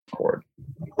scoreboard.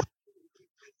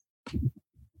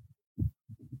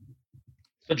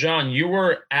 So, John, you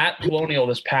were at Colonial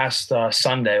this past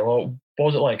Sunday. Well, what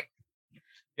was it like?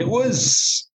 It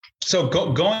was so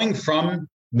going from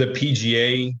the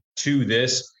PGA to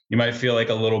this, you might feel like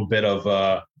a little bit of,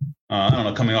 I don't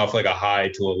know, coming off like a high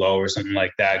to a low or something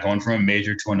like that, going from a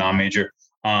major to a non-major.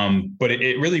 But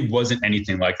it really wasn't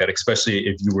anything like that, especially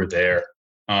if you were there.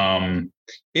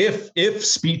 If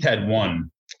Spieth had won,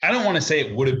 I don't want to say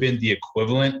it would have been the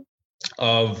equivalent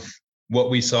of what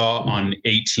we saw on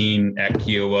 18 at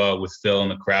Kiowa with Phil in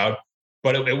the crowd,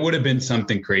 but it would have been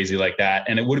something crazy like that.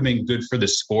 And it would have been good for the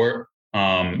sport.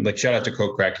 Like shout out to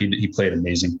Kokrak. He played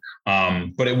amazing.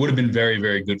 But it would have been very,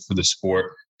 very good for the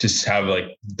sport to have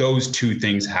like those two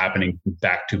things happening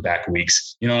back-to-back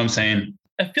weeks. You know what I'm saying?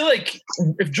 I feel like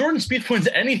if Jordan Spieth wins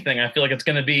anything, I feel like it's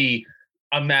going to be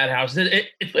a madhouse.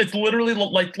 It's literally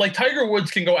like Tiger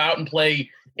Woods can go out and play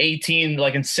 18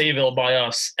 like in Sayville by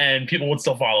us, and people would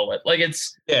still follow it. Like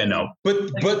it's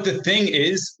but the thing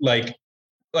is like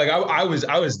I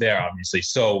was there obviously.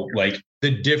 So like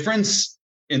the difference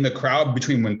in the crowd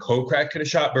between when Kokrak could have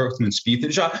shot versus when Spieth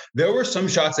had shot, there were some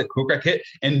shots that Kokrak hit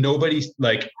and nobody,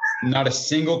 like not a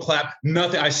single clap,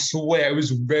 nothing. I swear it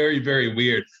was very, very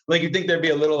weird. Like you think there'd be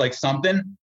a little like something,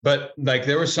 but like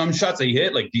there were some shots that he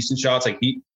hit, like decent shots. Like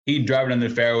he'd drive it into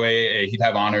the fairway. He'd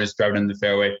have honors, drive it into the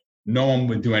fairway. No one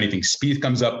would do anything. Spieth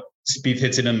comes up, Spieth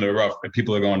hits it into the rough, and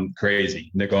people are going crazy.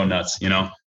 They're going nuts, you know?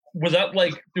 Was that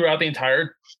like throughout the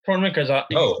entire tournament? Because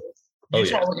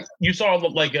you saw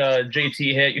like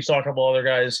JT hit. You saw a couple other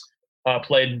guys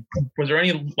played. Was there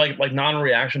any like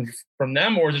non-reaction from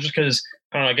them, or is it just because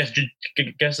I don't know? I guess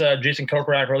Jason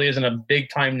Kokrak really isn't a big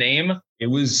time name. It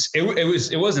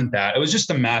wasn't that. It was just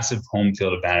a massive home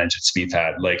field advantage that Spieth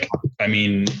had. Like, I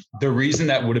mean, the reason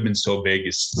that would have been so big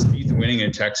is Spieth winning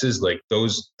in Texas. Like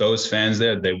those fans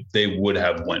there, they would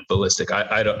have went ballistic.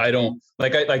 I don't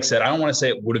like I said, I don't want to say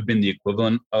it would have been the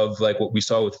equivalent of like what we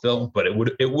saw with Phil, but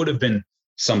it would have been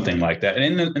something like that.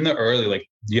 And in the early, like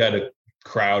you had a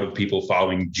crowd of people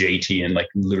following JT and like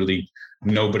literally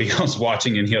nobody else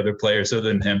watching any other players other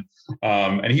than him.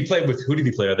 And he played with, who did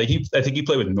he play with? I think he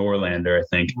played with Norlander,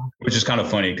 which is kind of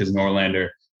funny because Norlander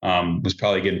was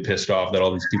probably getting pissed off that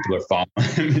all these people are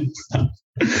following him and stuff.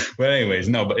 But anyways,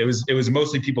 no, but it was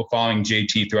mostly people following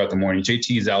JT throughout the morning.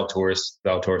 JT is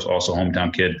Zalatoris, also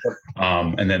hometown kid.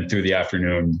 And then through the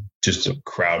afternoon, just a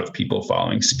crowd of people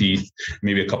following Spieth,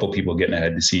 maybe a couple people getting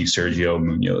ahead to see Sergio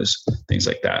Munoz, things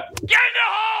like that. Get in the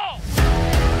hole!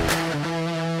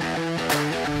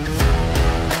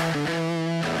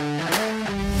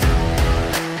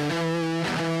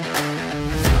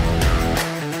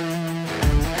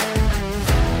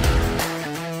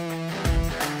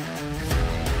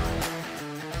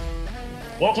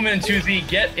 Welcome into the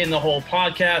Get in the Hole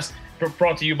podcast,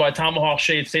 brought to you by Tomahawk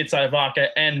Shade, Stateside Vodka,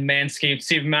 and Manscaped.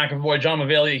 Steve McAvoy, John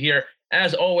Mavalia here.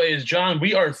 As always, John,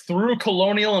 we are through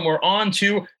Colonial and we're on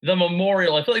to the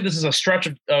Memorial. I feel like this is a stretch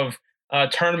of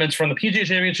tournaments from the PGA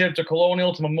Championship to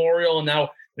Colonial to Memorial, and now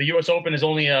the U.S. Open is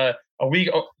only a week,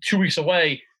 2 weeks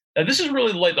away. This is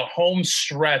really like the home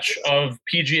stretch of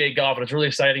PGA golf, and it's really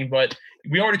exciting. But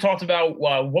we already talked about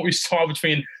what we saw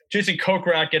between Jason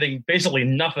Kokrak getting basically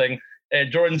nothing and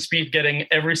Jordan Spieth getting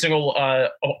every single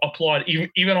applaud,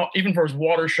 even for his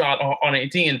water shot on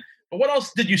 18. But what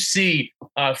else did you see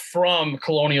from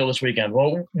Colonial this weekend?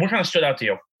 Well, what kind of stood out to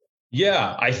you?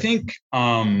 Yeah, I think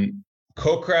Kokrak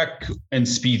and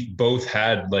Spieth both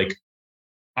had like,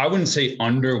 I wouldn't say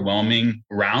underwhelming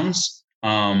rounds,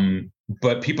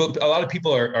 but a lot of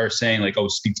people are saying like, oh,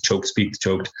 Spieth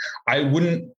choked. I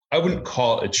wouldn't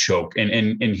call it a choke,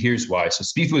 and here's why. So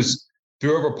Spieth was 3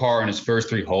 over par in his first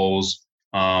 3 holes,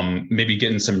 maybe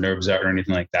getting some nerves out or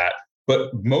anything like that.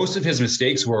 But most of his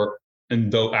mistakes were other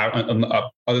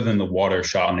than the water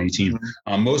shot on 18.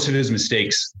 Most of his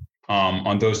mistakes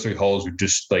on those 3 holes were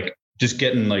just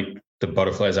getting like the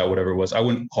butterflies out, whatever it was. I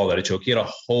wouldn't call that a choke. He had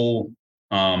a whole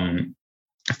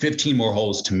 15 more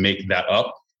holes to make that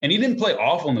up. And he didn't play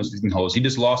awful in those 15 holes. He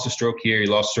just lost a stroke here, he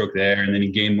lost a stroke there, and then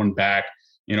he gained one back.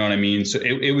 You know what I mean? So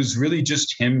it was really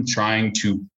just him trying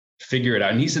to figure it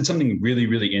out. And he said something really,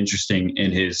 really interesting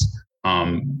in his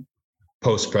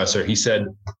post presser. He said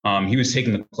he was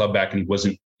taking the club back and he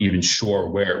wasn't even sure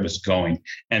where it was going.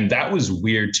 And that was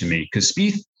weird to me because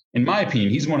Spieth, in my opinion,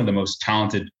 he's one of the most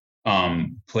talented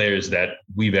players that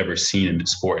we've ever seen in the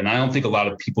sport. And I don't think a lot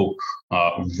of people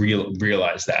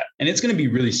realize that. And it's going to be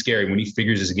really scary when he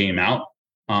figures his game out.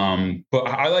 But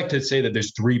I like to say that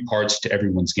there's 3 parts to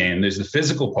everyone's game. There's the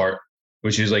physical part,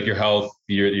 which is like your health,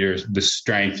 your the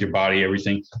strength, your body,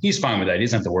 everything. He's fine with that. He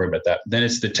doesn't have to worry about that. Then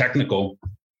it's the technical.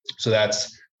 So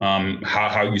that's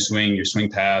how you swing, your swing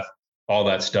path, all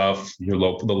that stuff, the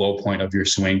low point of your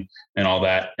swing and all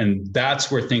that. And that's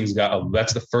where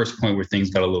that's the first point where things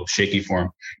got a little shaky for him.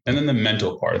 And then the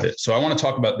mental part of it. So I want to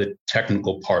talk about the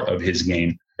technical part of his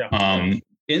game. Yeah.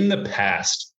 In the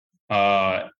past,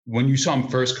 when you saw him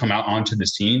first come out onto the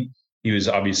scene, he was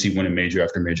obviously winning major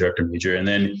after major after major. And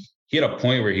then he had a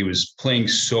point where he was playing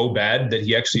so bad that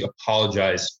he actually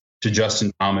apologized to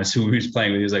Justin Thomas, who he was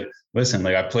playing with. He was like, listen,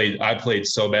 like I played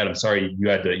so bad. I'm sorry you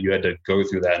had to go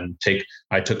through that and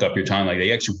I took up your time. Like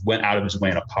they actually went out of his way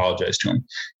and apologized to him.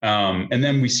 And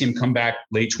then we see him come back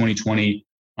late 2020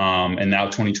 and now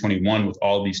 2021 with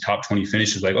all these top 20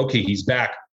 finishes. Like, okay, he's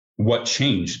back. What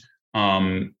changed?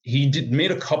 He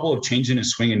made a couple of changes in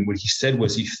his swing. And what he said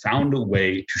was he found a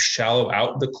way to shallow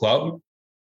out the club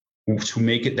to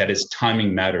make it that his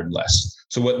timing mattered less.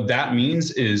 So what that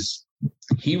means is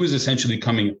he was essentially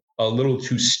coming a little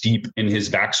too steep in his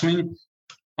backswing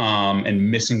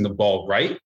and missing the ball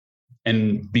right.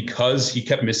 And because he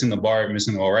kept missing the ball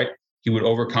right, he would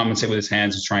overcompensate with his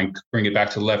hands to try and bring it back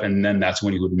to the left. And then that's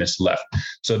when he would miss left.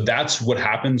 So that's what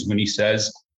happens when he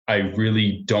says, I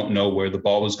really don't know where the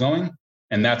ball was going.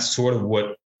 And that's sort of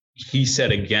what he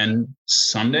said again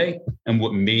Sunday, and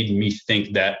what made me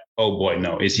think that, oh boy,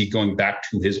 no, is he going back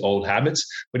to his old habits?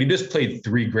 But he just played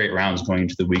 3 great rounds going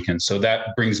into the weekend. So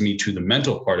that brings me to the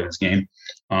mental part of his game.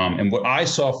 And what I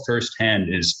saw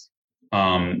firsthand is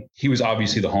he was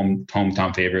obviously the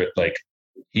hometown favorite. Like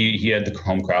he had the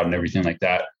home crowd and everything like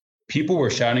that. People were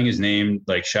shouting his name,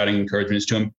 like shouting encouragements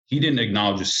to him. He didn't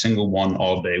acknowledge a single one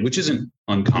all day, which isn't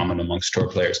uncommon amongst tour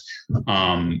players.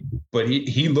 But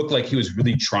he looked like he was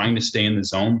really trying to stay in the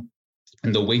zone.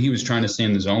 And the way he was trying to stay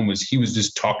in the zone was he was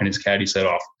just talking his caddy set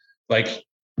off. Like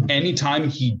anytime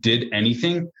he did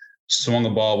anything, swung a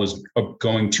ball, was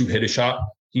going to hit a shot,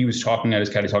 he was talking to his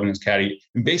caddy.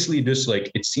 And basically just like,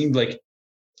 it seemed like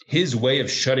his way of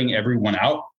shutting everyone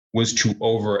out was to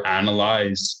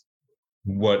overanalyze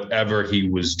whatever he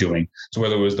was doing. So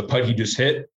whether it was the putt he just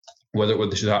hit, whether it was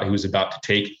the shot he was about to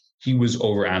take, he was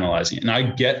overanalyzing it. And I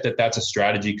get that that's a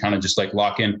strategy, kind of just like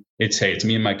lock in. It's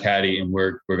me and my caddy, and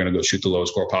we're going to go shoot the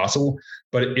lowest score possible.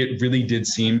 But it really did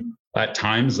seem at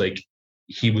times like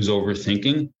he was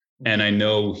overthinking. And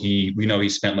we know he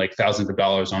spent like thousands of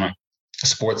dollars on a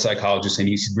sports psychologist, and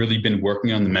he's really been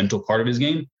working on the mental part of his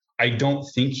game. I don't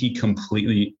think he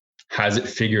completely has it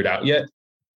figured out yet,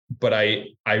 but I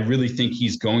really think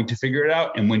he's going to figure it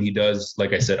out. And when he does,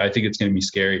 like I said, I think it's going to be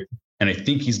scary. And I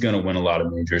think he's going to win a lot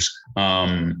of majors.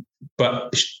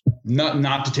 But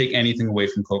not to take anything away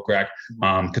from Kokrak,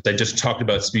 because I just talked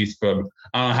about Spieth for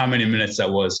I don't know how many minutes that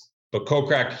was. But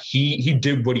Kokrak, he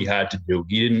did what he had to do.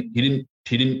 He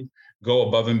didn't go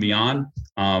above and beyond,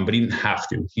 but he didn't have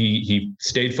to. He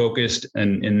stayed focused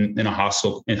and in a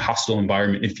hostile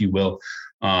environment, if you will.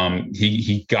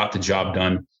 He got the job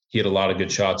done. He had a lot of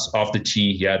good shots off the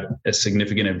tee. He had a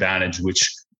significant advantage,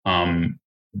 which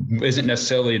isn't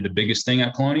necessarily the biggest thing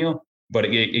at Colonial, but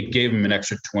it gave him an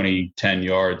extra 10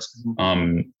 yards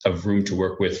of room to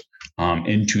work with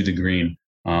into the green.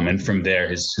 And from there,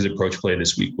 his approach play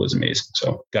this week was amazing.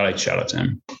 So gotta shout out to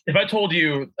him. If I told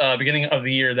you beginning of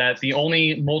the year that the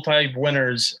only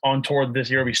multi-winners on tour this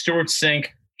year would be Stewart Cink,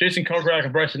 Jason Kokrak,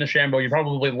 and Bryson DeChambeau, you'd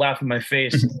probably laugh in my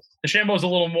face. DeChambeau is a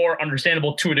little more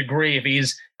understandable to a degree if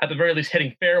he's at the very least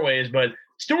hitting fairways, but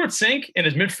Stewart Cink in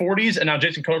his mid-40s, and now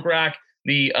Jason Kokrak,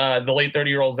 the late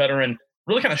 30-year-old veteran,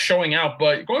 really kind of showing out.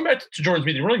 But going back to Jordan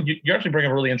Spieth, you actually bring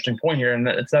up a really interesting point here, and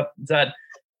it's that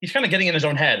he's kind of getting in his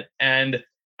own head. And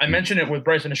I mention it with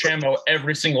Bryson DeChambeau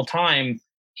every single time.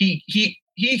 He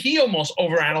almost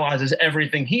overanalyzes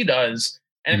everything he does,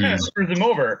 and it kind of screws him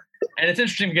over. And it's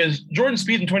interesting because Jordan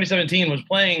Spieth in 2017 was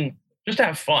playing just to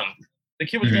have fun. The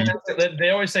kid was going out,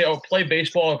 they always say, oh, play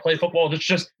baseball or play football. It's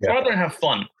just go out there and have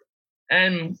fun.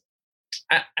 And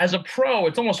as a pro,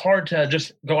 it's almost hard to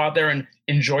just go out there and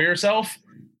enjoy yourself.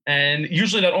 And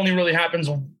usually that only really happens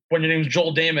when your name's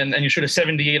Joel Damon and you shoot a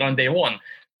 78 on day one.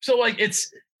 So like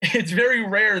it's very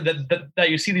rare that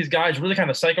you see these guys really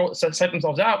kind of psych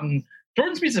themselves out. And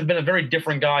Jordan Spieth has been a very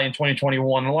different guy in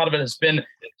 2021. A lot of it has been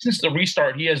since the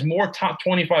restart. He has more top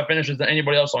 25 finishes than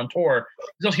anybody else on tour.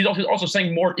 He's also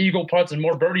saying more eagle putts and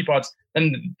more birdie putts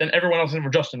than everyone else except for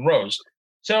Justin Rose.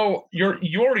 So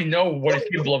you already know what he's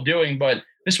capable of doing, but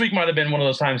this week might have been one of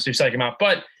those times to psych him out.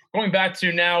 But going back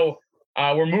to now,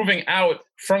 we're moving out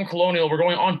from Colonial. We're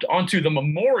going onto the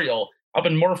Memorial up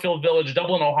in Moorfield Village,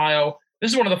 Dublin, Ohio. This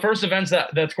is one of the first events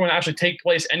that's going to actually take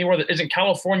place anywhere that isn't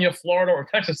California, Florida, or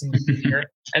Texas this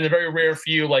year, and a very rare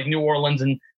few like New Orleans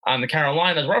and the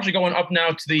Carolinas. We're actually going up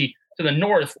now to the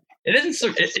north it isn't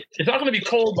so. It's not going to be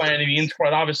cold by any means,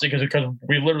 quite obviously, because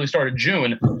we literally started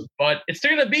June. But it's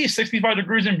still going to be 65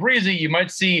 degrees and breezy. You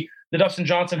might see the Dustin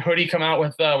Johnson hoodie come out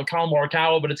with Colin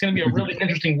Morikawa, but it's going to be a really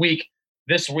interesting week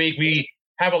this week. We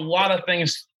have a lot of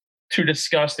things to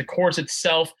discuss. The course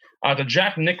itself, the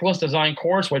Jack Nicklaus design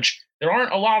course, which there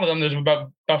aren't a lot of them. There's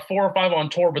about 4 or 5 on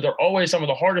tour, but they're always some of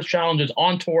the hardest challenges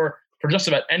on tour for just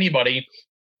about anybody.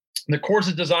 The course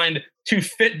is designed to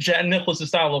fit Jack Nicklaus'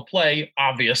 style of play,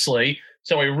 obviously.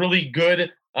 So a really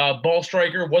good ball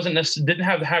striker didn't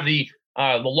have the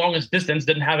longest distance,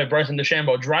 didn't have a Bryson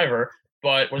DeChambeau driver,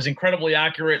 but was incredibly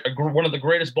accurate. One of the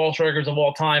greatest ball strikers of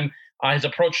all time. His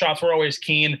approach shots were always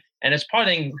keen, and his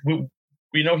putting.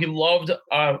 We know he loved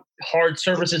hard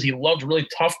surfaces. He loved really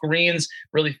tough greens,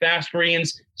 really fast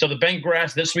greens. So the bent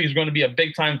grass this week is going to be a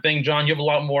big time thing. John, you have a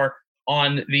lot more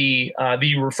on the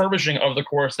refurbishing of the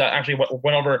course that actually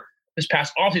went over this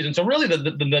past offseason. So really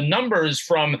the numbers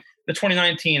from the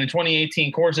 2019 and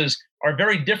 2018 courses are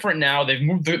very different now. They've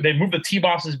moved the tee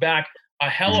boxes back a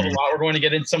hell of a lot. We're going to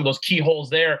get into some of those key holes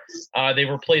there. They've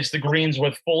replaced the greens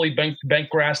with fully bent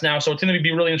grass now. So it's going to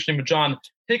be really interesting. But John,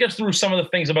 take us through some of the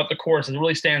things about the course that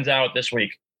really stands out this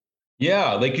week.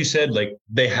 Yeah, like you said, like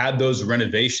they had those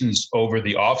renovations over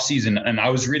the offseason. And I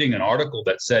was reading an article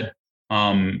that said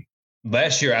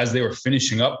last year, as they were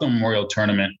finishing up the Memorial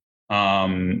Tournament,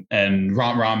 and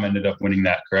Rahm ended up winning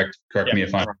that, correct me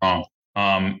if I'm wrong.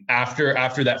 After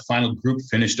that final group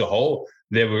finished a hole,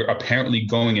 they were apparently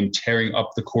going and tearing up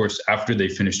the course after they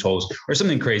finished holes or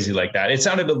something crazy like that. It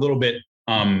sounded a little bit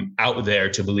out there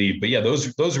to believe, but yeah,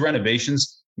 those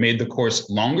renovations made the course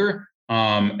longer,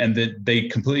 and they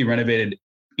completely renovated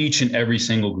each and every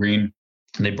single green.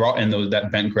 And they brought in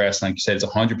that bent grass, like you said, it's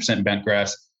 100% bent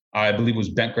grass. I believe it was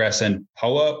bent grass and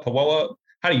Pawala.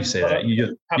 How do you say that?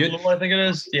 I think it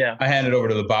is. Yeah. I handed over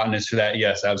to the botanist for that.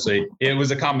 Yes, absolutely. It was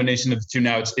a combination of the two.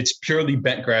 Now it's purely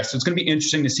bent grass. So it's going to be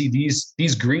interesting to see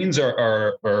these greens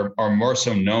are more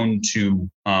so known to,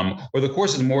 or the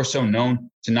course is more so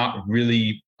known to not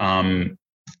really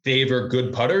favor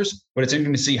good putters. But it's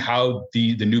interesting to see how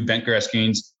the new bent grass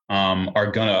greens are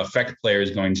going to affect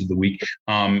players going into the week,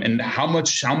 and how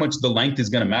much the length is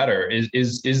going to matter.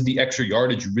 Is the extra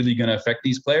yardage really going to affect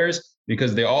these players?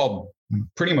 Because they all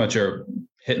pretty much are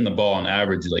hitting the ball on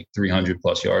average like 300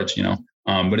 plus yards,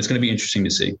 but it's going to be interesting to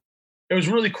see. It was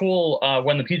really cool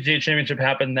when the PGA Championship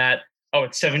happened that,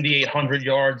 it's 7,800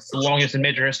 yards, the longest in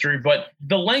major history, but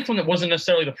the length one, it wasn't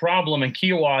necessarily the problem. In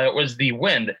Kiawah, it was the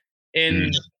wind.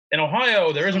 In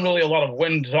Ohio, there isn't really a lot of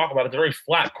wind to talk about. It's a very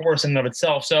flat course in and of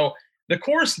itself. So the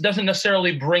course doesn't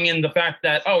necessarily bring in the fact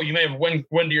that, you may have wind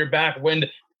to your back, wind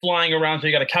flying around, so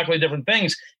you got to calculate different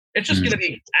things. It's just going to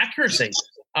be accuracy.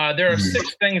 There are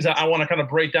 6 things that I want to kind of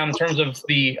break down in terms of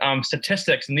the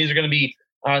statistics, and these are going to be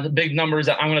the big numbers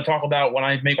that I'm going to talk about when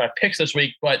I make my picks this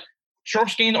week. But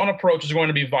strokes gained on approach is going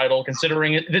to be vital,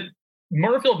 considering that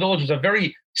Murrayfield Village is a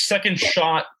very second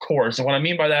shot course. And what I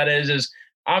mean by that is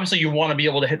obviously you want to be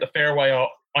able to hit the fairway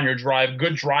on your drive.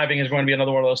 Good driving is going to be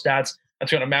another one of those stats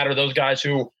that's going to matter. Those guys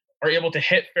who are able to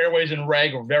hit fairways in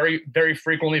reg very, very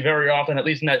frequently, very often, at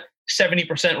least in that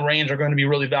 70% range, are going to be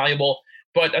really valuable.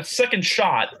 But a second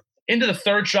shot into the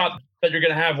third shot that you're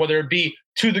going to have, whether it be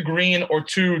to the green or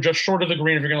to just short of the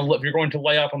green, if you're going to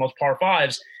lay up on those par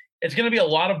fives, it's going to be a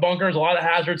lot of bunkers, a lot of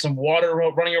hazards, some water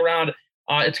running around.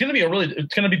 It's going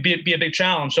to be a big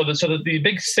challenge. So the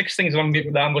big 6 things that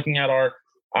I'm looking at are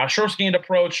strokes gained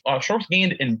approach, strokes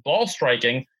gained in ball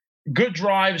striking, good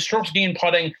drives, strokes gained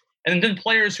putting, and then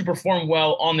players who perform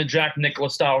well on the Jack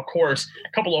Nicklaus style course.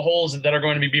 A couple of holes that are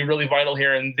going to be really vital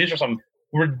here, and these are some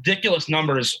ridiculous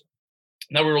numbers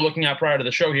that we were looking at prior to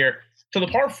the show here. So the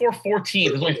par 4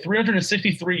 14th is only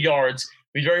 363 yards.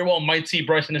 We very well might see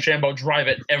Bryson DeChambeau drive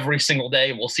it every single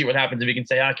day. We'll see what happens if he can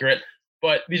stay accurate.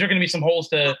 But these are going to be some holes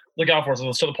to look out for.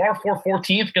 So the par 4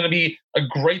 14th is going to be a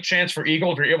great chance for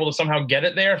Eagle if you're able to somehow get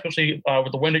it there, especially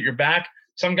with the wind at your back.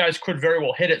 Some guys could very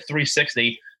well hit it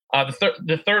 360.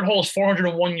 The third hole is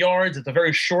 401 yards. It's a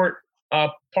very short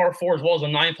par 4, as well as the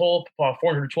 9th hole,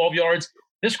 412 yards.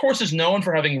 This course is known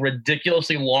for having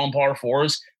ridiculously long par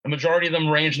 4s. The majority of them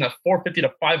range in the 450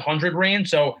 to 500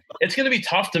 range. So it's going to be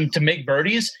tough to make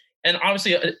birdies. And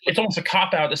obviously, it's almost a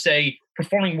cop-out to say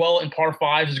performing well in par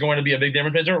 5s is going to be a big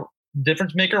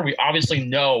difference maker. We obviously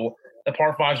know the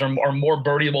par 5s are more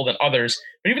birdieable than others.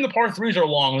 But even the par 3s are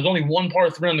long. There's only one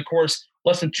par 3 on the course,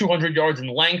 less than 200 yards in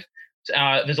length.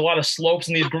 There's a lot of slopes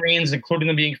in these greens, including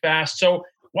them being fast. So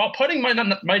while putting might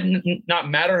not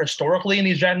matter historically in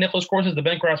these Jack Nicklaus courses, the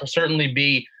bent grass will certainly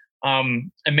be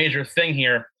a major thing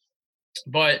here.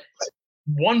 But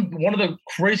one of the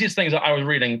craziest things that I was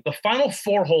reading, the final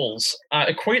 4 holes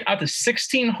equate out to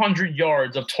 1,600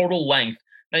 yards of total length.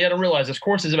 Now you got to realize this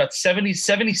course is about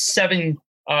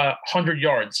 7,700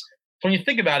 yards. So when you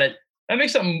think about it, that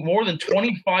makes up more than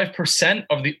 25%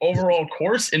 of the overall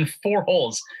course in 4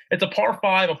 holes. It's a par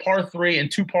 5, a par 3, and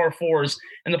 2 par 4s.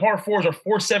 And the par 4s are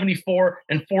 474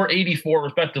 and 484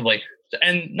 respectively.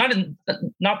 And not to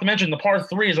mention the par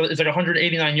 3 is like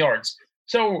 189 yards.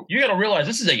 So you got to realize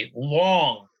this is a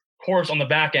long course on the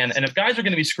back end. And if guys are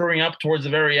going to be screwing up towards the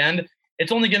very end,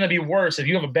 it's only going to be worse if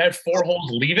you have a bad 4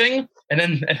 holes leaving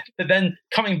and then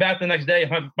coming back the next day, it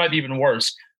might be even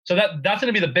worse. So that's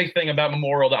going to be the big thing about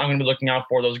Memorial that I'm going to be looking out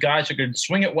for. Those guys who could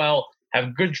swing it well,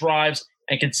 have good drives,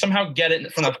 and can somehow get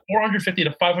it from the 450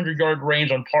 to 500 yard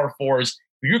range on par 4s.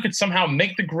 You could somehow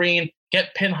make the green,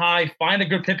 get pin high, find a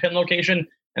good pin location.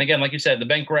 And again, like you said, the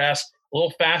bent grass a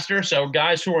little faster. So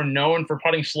guys who are known for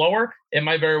putting slower, it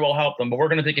might very well help them. But we're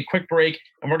going to take a quick break,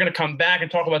 and we're going to come back and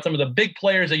talk about some of the big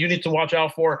players that you need to watch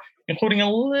out for, including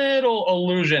a little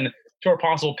allusion to our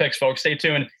possible picks, folks. Stay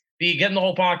tuned. The Getting the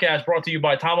Hole podcast brought to you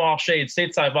by Tomahawk Shades,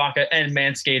 Stateside Vodka, and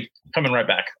Manscaped. Coming right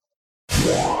back.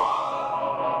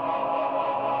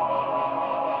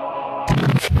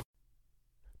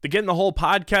 The Getting the Hole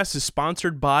podcast is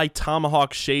sponsored by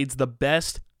Tomahawk Shades, the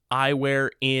best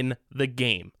eyewear in the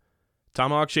game.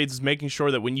 Tomahawk Shades is making sure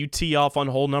that when you tee off on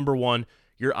hole number 1,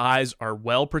 your eyes are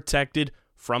well protected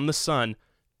from the sun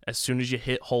as soon as you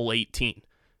hit hole 18.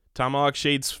 Tomahawk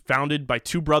Shades, founded by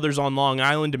 2 brothers on Long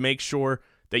Island to make sure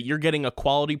that you're getting a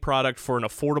quality product for an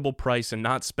affordable price and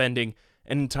not spending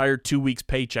an entire 2 weeks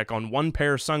paycheck on one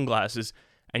pair of sunglasses,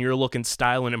 and you're looking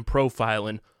styling and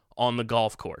profiling on the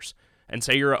golf course. And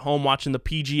say you're at home watching the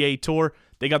PGA Tour,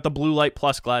 they got the Blue Light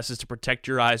Plus glasses to protect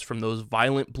your eyes from those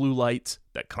violent blue lights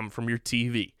that come from your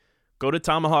TV. Go to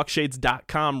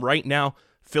TomahawkShades.com right now,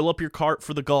 fill up your cart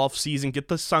for the golf season, get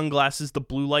the sunglasses, the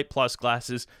Blue Light Plus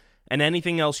glasses, and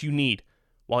anything else you need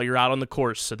while you're out on the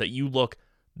course so that you look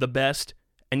the best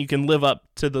and you can live up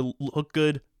to the look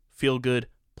good, feel good,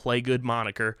 play good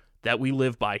moniker that we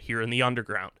live by here in the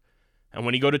underground. And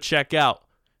when you go to check out,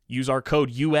 use our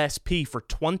code USP for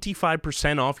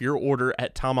 25% off your order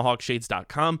at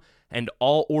TomahawkShades.com, and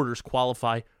all orders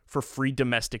qualify for free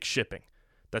domestic shipping.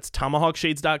 That's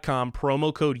TomahawkShades.com,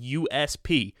 promo code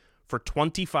USP for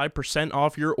 25%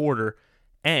 off your order,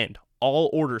 and all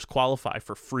orders qualify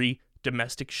for free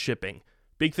domestic shipping.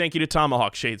 Big thank you to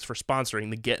Tomahawk Shades for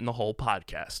sponsoring the Get in the Hole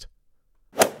podcast.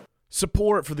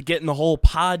 Support for the Get in the Hole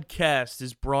podcast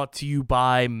is brought to you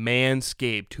by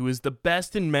Manscaped, who is the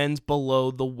best in men's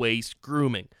below-the-waist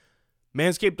grooming.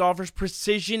 Manscaped offers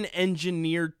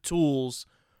precision-engineered tools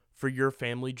for your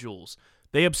family jewels.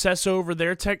 They obsess over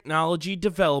their technology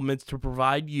developments to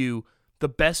provide you the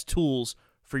best tools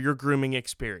for your grooming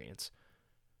experience.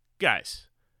 Guys,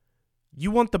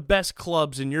 you want the best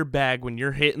clubs in your bag when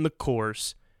you're hitting the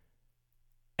course,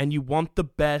 and you want the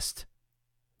best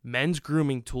men's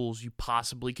grooming tools you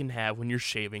possibly can have when you're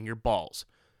shaving your balls.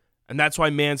 And that's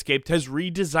why Manscaped has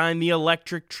redesigned the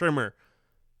electric trimmer.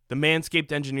 The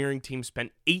Manscaped engineering team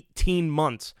spent 18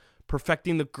 months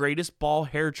perfecting the greatest ball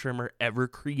hair trimmer ever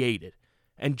created,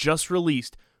 and just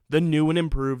released the new and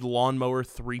improved Lawnmower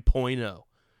 3.0.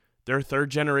 Their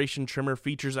third-generation trimmer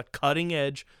features a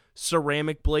cutting-edge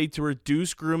ceramic blade to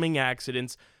reduce grooming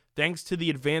accidents thanks to the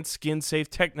advanced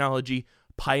skin-safe technology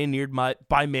pioneered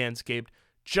by Manscaped,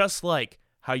 just like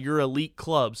how your elite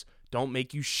clubs don't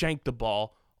make you shank the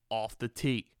ball off the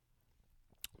tee.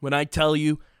 When I tell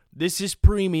you this is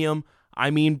premium,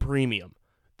 I mean premium.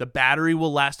 The battery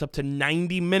will last up to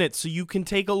 90 minutes so you can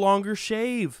take a longer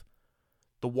shave.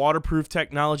 The waterproof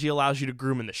technology allows you to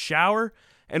groom in the shower,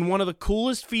 and one of the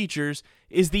coolest features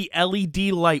is the LED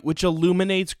light, which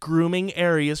illuminates grooming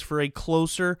areas for a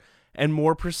closer and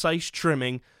more precise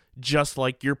trimming, just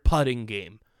like your putting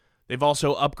game. They've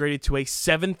also upgraded to a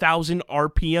 7,000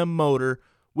 RPM motor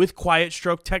with quiet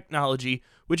stroke technology,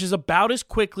 which is about as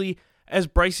quickly as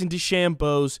Bryson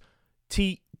DeChambeau's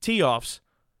tee-offs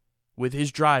with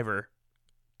his driver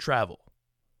travel.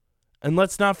 And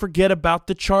let's not forget about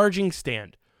the charging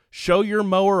stand. Show your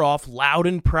mower off loud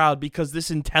and proud because this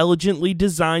intelligently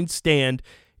designed stand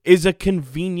is a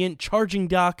convenient charging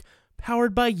dock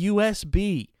powered by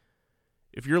USB.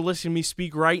 If you're listening to me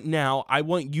speak right now, I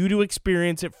want you to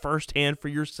experience it firsthand for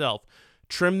yourself.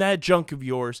 Trim that junk of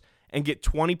yours and get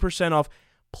 20% off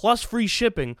plus free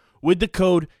shipping with the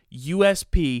code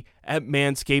USP at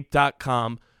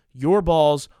manscaped.com. Your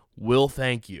balls will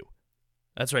thank you.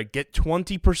 That's right, get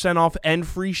 20% off and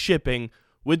free shipping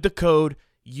with the code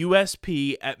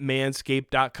USP at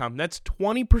manscaped.com. That's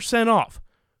 20% off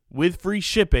with free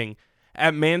shipping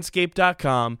at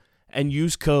manscaped.com and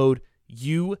use code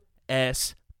USP.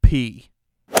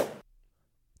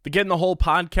 The Get in the Hole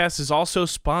podcast is also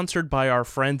sponsored by our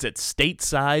friends at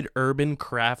Stateside Urban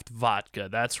Craft Vodka.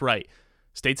 That's right.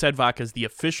 Stateside Vodka is the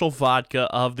official vodka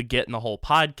of the Get in the Hole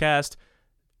podcast.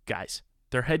 Guys,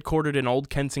 they're headquartered in Old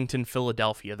Kensington,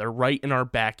 Philadelphia. They're right in our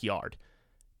backyard.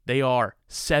 They are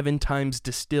 7 times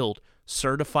distilled,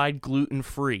 certified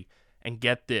gluten-free. And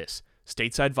get this,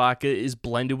 Stateside Vodka is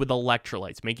blended with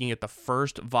electrolytes, making it the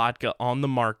first vodka on the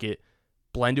market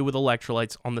blended with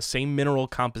electrolytes on the same mineral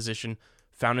composition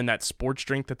found in that sports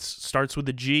drink that starts with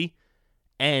a G,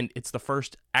 and it's the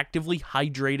first actively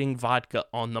hydrating vodka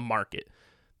on the market.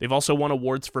 They've also won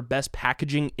awards for best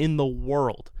packaging in the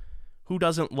world. Who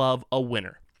doesn't love a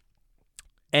winner?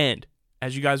 And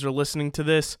as you guys are listening to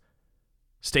this,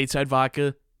 Stateside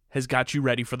Vodka has got you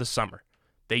ready for the summer.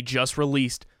 They just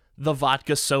released the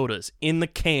vodka sodas in the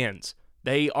cans.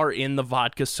 They are in the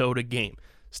vodka soda game.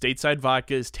 Stateside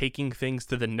Vodka is taking things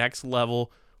to the next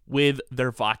level with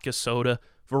their vodka soda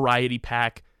variety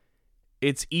pack.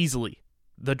 It's easily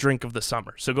the drink of the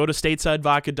summer. So go to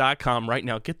statesidevodka.com right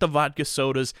now. Get the vodka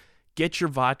sodas. Get your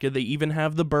vodka. They even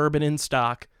have the bourbon in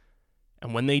stock.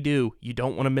 And when they do, you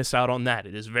don't want to miss out on that.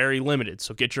 It is very limited.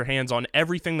 So get your hands on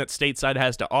everything that Stateside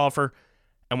has to offer.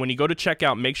 And when you go to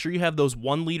checkout, make sure you have those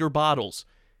 1-liter bottles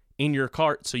in your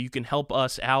cart so you can help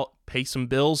us out, pay some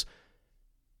bills.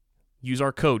 Use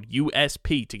our code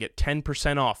USP to get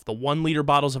 10% off the 1-liter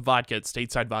bottles of vodka at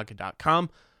statesidevodka.com.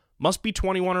 Must be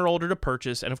 21 or older to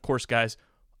purchase. And of course, guys,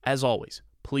 as always,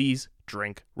 please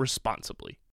drink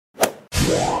responsibly.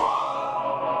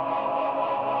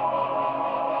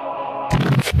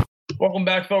 Welcome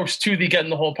back, folks, to the Get in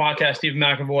the Hole podcast. Steve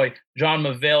McAvoy, John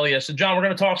Mavalia. So, John, we're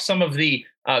going to talk some of the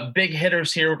big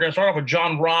hitters here. We're going to start off with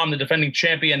Jon Rahm, the defending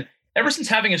champion. Ever since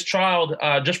having his child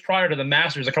just prior to the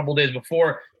Masters a couple of days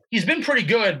before, he's been pretty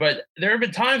good, but there have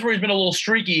been times where he's been a little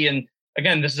streaky. And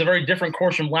again, this is a very different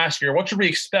course from last year. What should we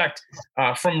expect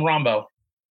from Rahmbo?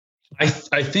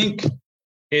 I think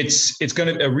it's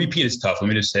going to, a repeat is tough. Let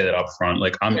me just say that up front.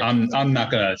 Like I'm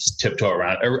not going to tiptoe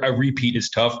around. A repeat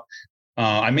is tough.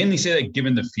 I mainly say that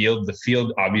given the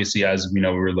field obviously, as we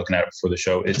know, we were looking at it before the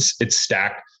show, it's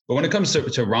stacked. But when it comes to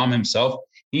Rahm himself,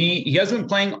 he hasn't been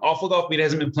playing awful golf, but he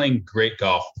hasn't been playing great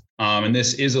golf. And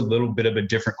this is a little bit of a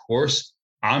different course.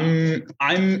 I'm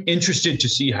interested to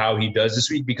see how he does this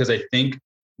week, because I think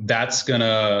that's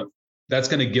gonna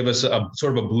give us a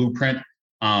sort of a blueprint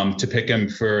to pick him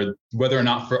for whether or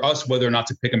not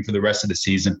to pick him for the rest of the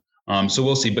season. So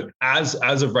we'll see. But as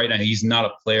of right now, he's not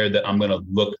a player that I'm going to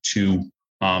look to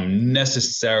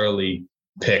necessarily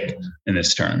pick in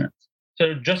this tournament.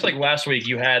 So just like last week,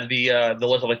 you had the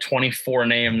list of like 24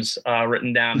 names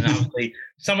written down, and obviously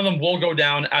some of them will go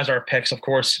down as our picks. Of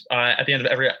course, at the end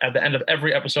of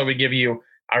every episode, we give you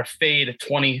our fade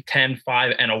 20, 10,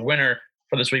 5, and a winner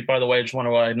for this week. By the way, I just want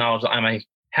to acknowledge that I'm a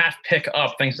half pick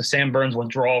up thanks to Sam Burns'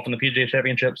 withdrawal from the PGA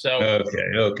Championship. So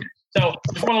okay. So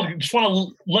just want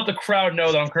to let the crowd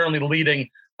know that I'm currently leading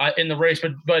in the race.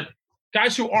 But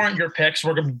guys who aren't your picks,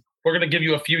 we're gonna give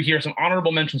you a few here, some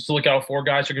honorable mentions to look out for,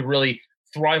 guys who could really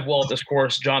thrive well at this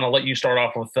course. John, I'll let you start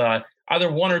off with either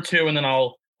one or two, and then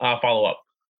I'll follow up.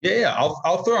 Yeah.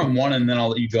 I'll throw in one, and then I'll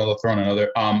let you go throw in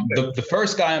another. The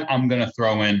first guy I'm gonna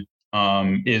throw in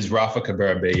is Rafa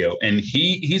Cabrera-Bello, and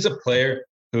he's a player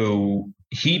who.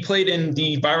 He played in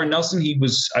the Byron Nelson.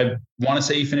 I want to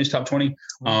say he finished top 20.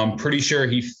 Pretty sure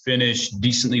he finished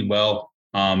decently well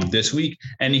this week.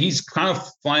 And he's kind of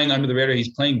flying under the radar. He's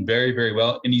playing very, very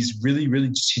well. And he's really, really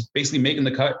he's basically making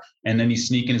the cut. And then he's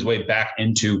sneaking his way back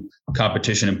into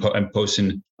competition and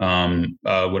posting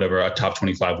a top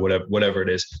 25, whatever it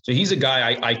is. So he's a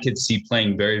guy I could see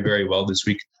playing very, very well this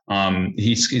week.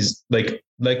 He's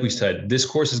like we said, this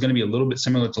course is going to be a little bit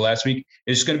similar to last week.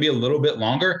 It's going to be a little bit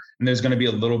longer, and there's going to be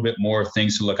a little bit more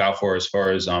things to look out for as far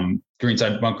as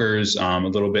greenside bunkers, a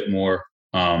little bit more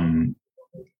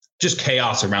just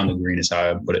chaos around the green is how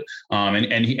I would put it.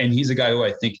 And he's a guy who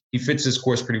I think he fits this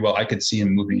course pretty well. I could see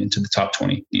him moving into the top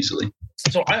 20 easily.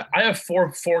 So I have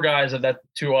four guys that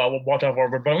to watch out for,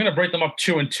 but I'm going to break them up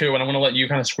 2 and 2, and I'm going to let you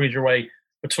kind of squeeze your way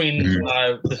between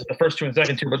the first two and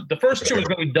second two. But the first two is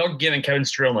going to be Doug Ghim and Kevin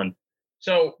Streelman.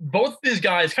 So both these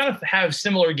guys kind of have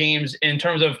similar games in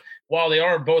terms of, while they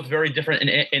are both very different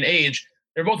in age,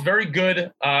 they're both very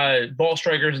good ball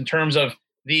strikers in terms of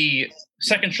the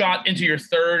second shot into your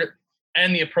third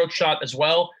and the approach shot as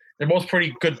well. They're both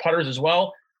pretty good putters as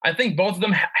well. I think both of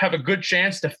them have a good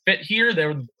chance to fit here.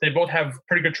 They both have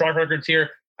pretty good track records here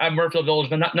at Murrayfield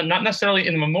Village, not necessarily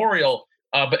in the Memorial,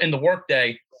 but in the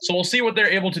workday. So we'll see what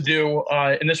they're able to do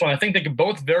in this one. I think they could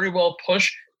both very well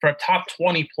push for a top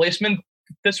 20 placement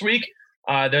this week.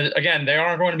 Again, they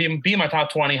aren't going to be my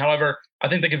top 20. However, I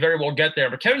think they could very well get there.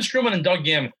 But Kevin Struman and Doug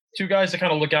Gim, two guys to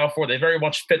kind of look out for. They very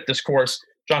much fit this course.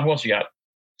 John, who else you got?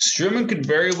 Struman could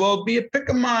very well be a pick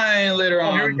of mine later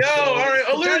on. Here we go. So, all right,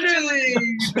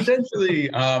 potentially.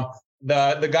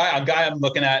 The guy I'm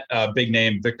looking at, big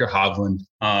name, Victor Hovland.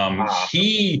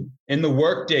 He in the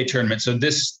Workday tournament. So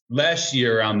this last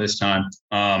year around this time,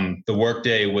 the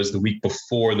Workday was the week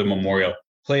before the Memorial.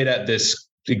 Played at the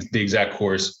exact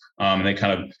course, and they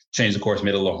kind of changed the course,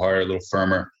 made it a little harder, a little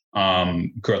firmer.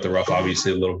 Grew out the rough,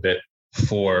 obviously, a little bit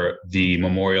for the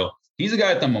Memorial. He's a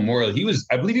guy at the Memorial.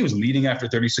 I believe he was leading after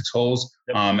 36 holes.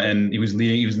 And he was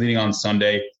leading on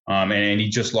Sunday. And he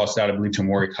just lost out, I believe, to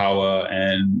Morikawa,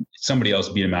 and somebody else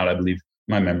beat him out, I believe.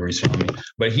 My memory's from me.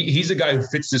 But he's a guy who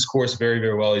fits this course very,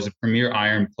 very well. He's a premier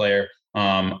iron player.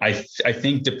 I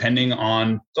think depending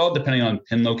on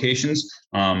pin locations,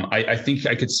 I think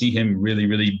I could see him really,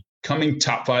 really coming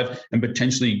top 5 and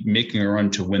potentially making a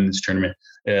run to win this tournament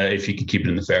if he can keep it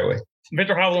in the fairway.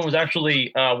 Victor Hovland was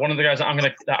actually one of the guys I'm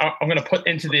gonna put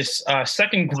into this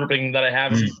second grouping that I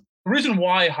have. The reason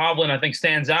why Hovland I think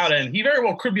stands out, and he very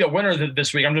well could be a winner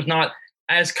this week. I'm just not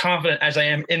as confident as I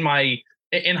am in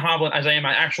Hovland as I am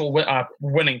my actual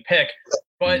winning pick.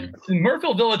 But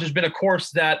Murrayfield Village has been a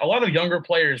course that a lot of younger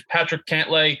players, Patrick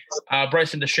Cantlay,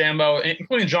 Bryson DeChambeau,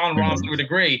 including John Rahm to a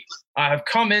degree, have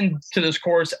come into this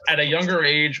course at a younger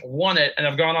age, won it, and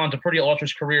have gone on to pretty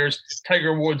illustrious careers.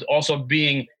 Tiger Woods also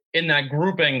being in that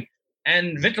grouping.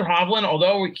 And Victor Hovland,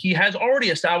 although he has already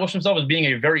established himself as being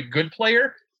a very good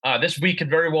player, this week could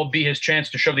very well be his chance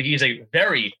to show that he's a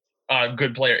very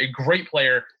good player, a great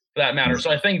player for that matter.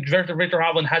 So I think Victor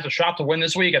Hovland has a shot to win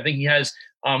this week. I think he has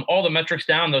all the metrics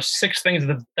down, those 6 things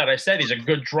that I said. He's a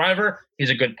good driver. He's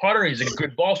a good putter. He's a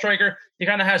good ball striker. He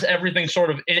kind of has everything sort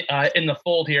of in the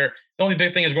fold here. The only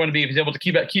big thing is going to be if he's able to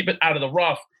keep it out of the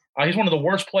rough. He's one of the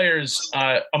worst players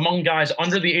among guys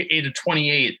under the age of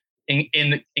 28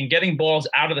 in getting balls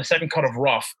out of the second cut of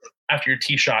rough after your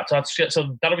tee shot.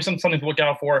 So that'll be something to look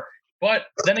out for. But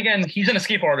then again, he's an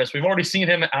escape artist. We've already seen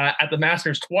him at the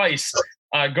Masters twice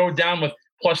go down with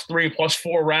 +3,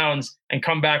 +4 rounds and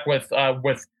come back with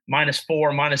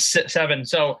 -4, -7.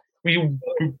 So we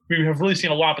have really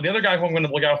seen a lot. But the other guy who I'm going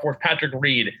to look out for is Patrick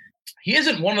Reed. He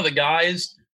isn't one of the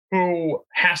guys who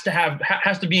has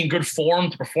to be in good form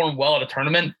to perform well at a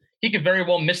tournament. He could very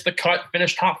well miss the cut,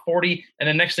 finish top 40, and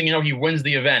the next thing you know, he wins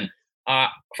the event.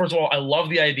 First of all, I love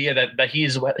the idea that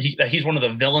he's one of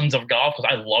the villains of golf, because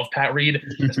I love Pat Reed,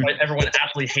 despite everyone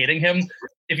absolutely hating him.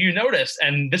 If you notice,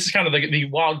 and this is kind of the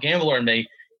wild gambler in me,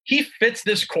 he fits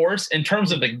this course in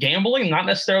terms of the gambling, not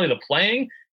necessarily the playing.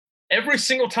 Every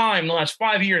single time in the last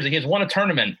 5 years that he has won a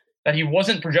tournament that he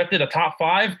wasn't projected a top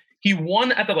 5, he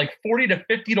won at the 40 to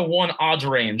 50 to 1 odds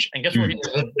range. And guess where he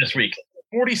is this week?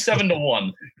 47 to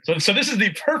 1. So this is the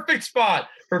perfect spot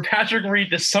for Patrick Reed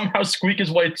to somehow squeak his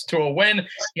way to a win.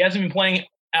 He hasn't been playing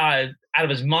out of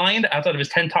his mind outside of his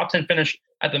top 10 finish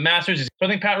at the Masters. So I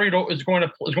think Pat Reed is going to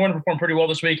perform pretty well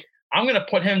this week. I'm going to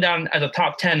put him down as a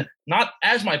top 10, not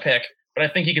as my pick, but I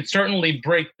think he could certainly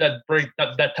break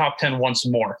that top 10 once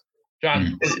more.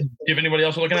 John, do you have anybody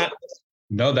else you're looking at?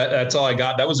 No, that's all I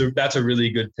got. That's a really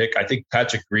good pick. I think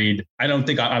Patrick Reed. I don't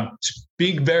think I'm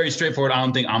being very straightforward. I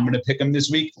don't think I'm going to pick him this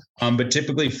week. But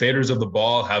typically, faders of the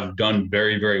ball have done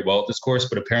very, very well at this course.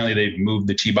 But apparently, they've moved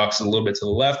the tee box a little bit to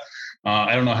the left.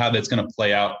 I don't know how that's going to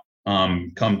play out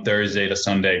come Thursday to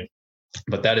Sunday.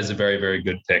 But that is a very, very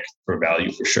good pick for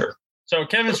value for sure. So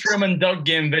Kevin Struman, Doug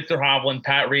Gim, Victor Hovland,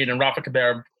 Pat Reed, and Rafa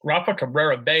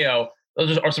Cabrera Bello.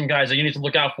 Those are some guys that you need to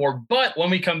look out for. But when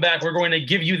we come back, we're going to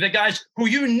give you the guys who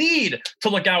you need to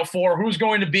look out for, who's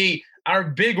going to be our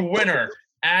big winner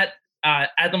at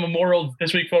the Memorial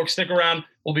this week, folks. Stick around.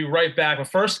 We'll be right back. But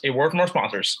first, a word from our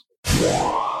sponsors.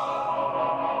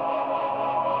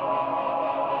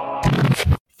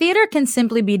 Theater can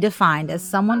simply be defined as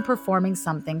someone performing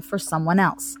something for someone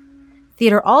else.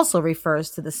 Theater also refers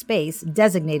to the space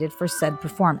designated for said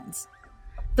performance.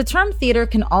 The term theater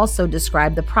can also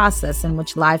describe the process in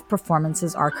which live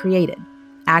performances are created.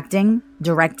 Acting,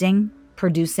 directing,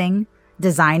 producing,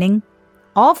 designing,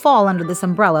 all fall under this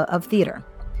umbrella of theater.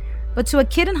 But to a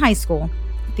kid in high school,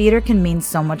 theater can mean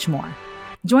so much more.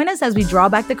 Join us as we draw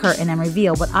back the curtain and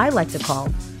reveal what I like to call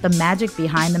the magic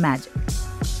behind the magic.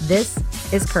 This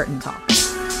is Curtain Talk.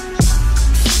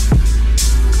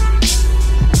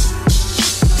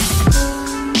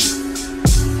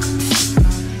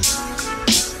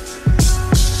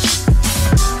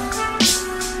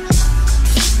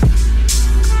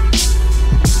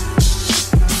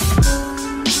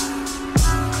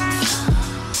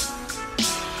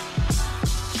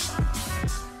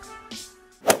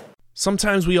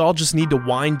 Sometimes we all just need to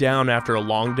wind down after a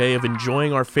long day of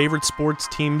enjoying our favorite sports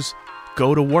teams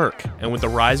go to work. And with the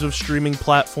rise of streaming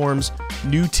platforms,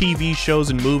 new TV shows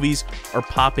and movies are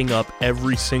popping up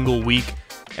every single week,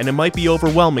 and it might be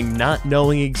overwhelming not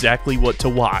knowing exactly what to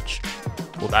watch.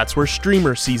 Well, that's where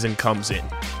Streamer Season comes in,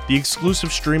 the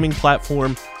exclusive streaming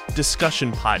platform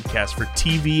discussion podcast for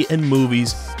TV and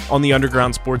movies on the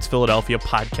Underground Sports Philadelphia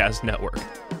podcast network.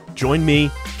 Join me,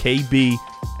 KB,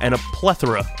 and a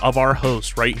plethora of our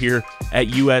hosts right here at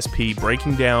USP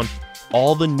breaking down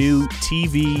all the new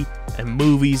TV and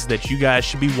movies that you guys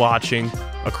should be watching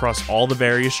across all the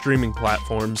various streaming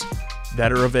platforms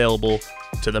that are available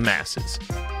to the masses.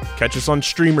 Catch us on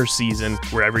Streamer Season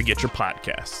wherever you get your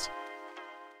podcasts.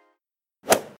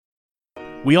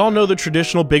 We all know the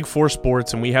traditional Big Four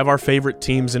sports, and we have our favorite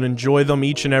teams and enjoy them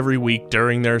each and every week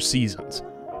during their seasons.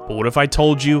 But what if I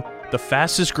told you the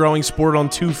fastest growing sport on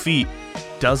 2 feet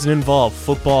doesn't involve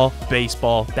football,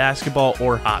 baseball, basketball,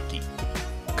 or hockey?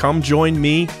 Come join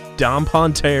me, Dom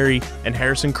Ponteri, and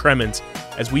Harrison Kremens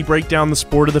as we break down the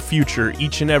sport of the future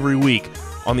each and every week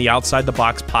on the Outside the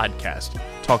Box podcast,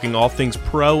 talking all things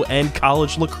pro and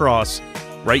college lacrosse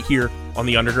right here on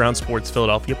the Underground Sports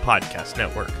Philadelphia podcast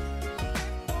network.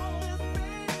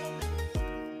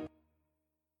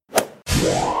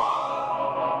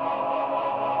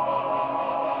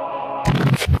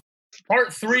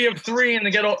 Part 3 of 3 in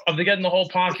the Get in the Hole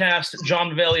podcast.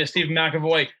 John Mavalia, Stephen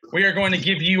McAvoy. We are going to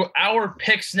give you our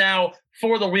picks now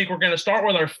for the week. We're going to start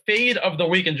with our fade of the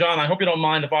week. And John, I hope you don't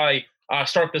mind if I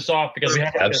start this off because we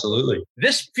have absolutely.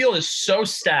 This field is so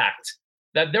stacked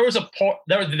that there was a part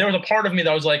of me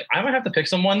that was like, I might have to pick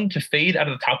someone to fade out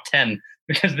of the top 10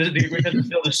 because this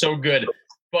field is so good.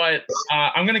 But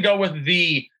I'm going to go with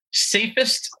the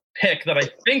safest pick that I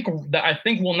think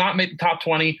will not make the top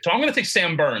 20. So I'm going to take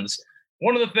Sam Burns.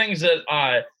 One of the things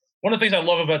I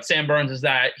love about Sam Burns is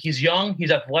that he's young, he's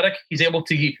athletic, he's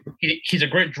a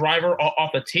great driver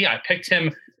off the tee. I picked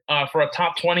him for a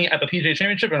top 20 at the PGA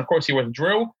Championship, and of course he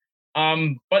withdrew.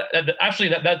 But actually,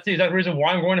 that's the exact reason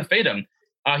why I'm going to fade him.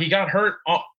 He got hurt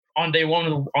on day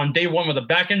one with a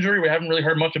back injury. We haven't really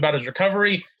heard much about his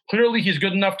recovery. Clearly, he's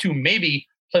good enough to maybe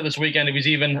play this weekend if he's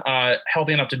even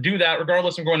healthy enough to do that.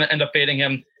 Regardless, I'm going to end up fading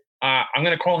him. I'm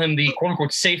going to call him the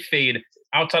quote-unquote safe fade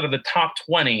outside of the top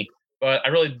 20, but I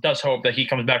really does hope that he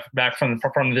comes back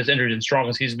from this injury and strong,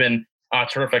 because he's been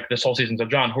terrific this whole season. So,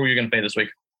 John, who are you going to fade this week?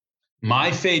 My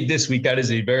fade this week, that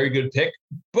is a very good pick,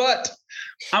 but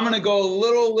I'm going to go a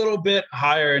little bit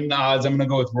higher in the odds. I'm going to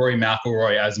go with Rory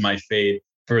McIlroy as my fade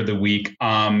for the week.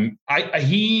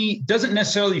 He doesn't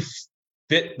necessarily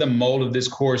fit the mold of this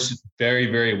course very,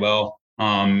 very well.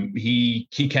 He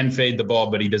can fade the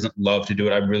ball, but he doesn't love to do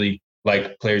it. I really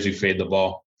like players who fade the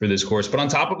ball for this course. But on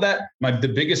top of that, the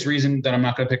biggest reason that I'm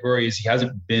not going to pick Rory is he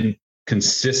hasn't been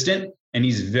consistent, and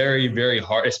he's very, very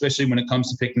hard, especially when it comes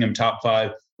to picking him top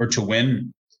 5 or to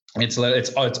win. It's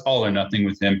all or nothing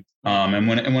with him. And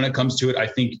when it comes to it, I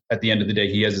think at the end of the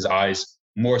day, he has his eyes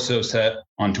more so set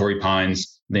on Torrey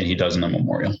Pines than he does in the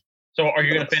Memorial. So are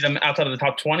you going to fade him outside of the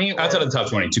top 20? Outside of the top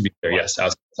 20, to be fair, yes,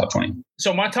 outside of the top 20.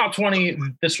 So my top 20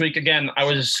 this week, again, I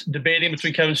was debating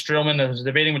between Kevin Streelman, I was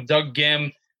debating with Doug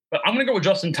Gim, but I'm going to go with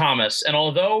Justin Thomas. And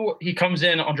although he comes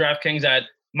in on DraftKings at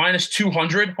minus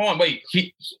 200, hold on, wait,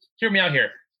 hear me out here.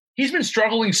 He's been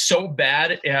struggling so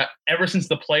bad ever since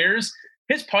the Players.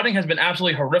 His putting has been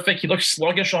absolutely horrific. He looks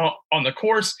sluggish on the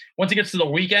course. Once he gets to the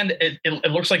weekend,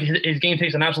 it looks like his game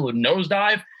takes an absolute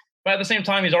nosedive. But at the same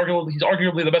time, he's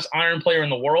arguably the best iron player in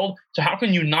the world. So how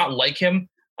can you not like him?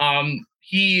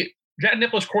 Jack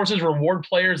Nicklaus courses reward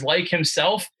players like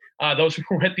himself, those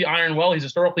who hit the iron well. He's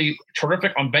historically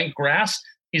terrific on bank grass.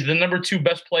 He's the number 2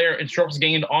 best player in strokes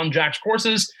gained on Jack's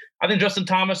courses. I think Justin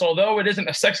Thomas, although it isn't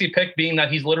a sexy pick, being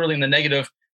that he's literally in the negative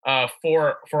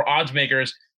for odds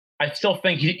makers, I still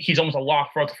think he's almost a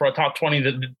lock for a top 20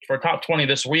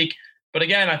 this week. But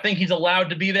again, I think he's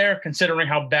allowed to be there considering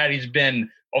how bad he's been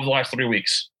over the last 3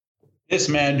 weeks. This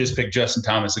man just picked Justin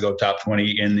Thomas to go top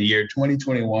 20 in the year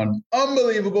 2021.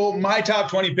 Unbelievable. My top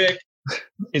 20 pick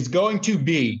is going to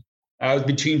be, I was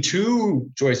between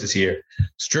 2 choices here.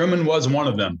 Streelman was one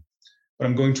of them, but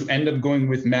I'm going to end up going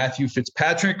with Matthew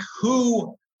Fitzpatrick,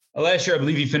 who last year I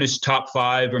believe he finished top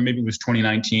 5, or maybe it was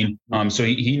 2019. So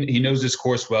he knows this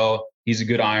course well. He's a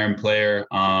good iron player.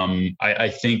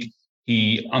 I think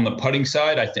he, on the putting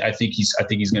side, I think he's going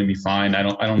to be fine. I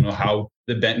don't know how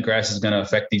the bent grass is going to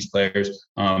affect these players,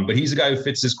 but he's a guy who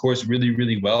fits this course really,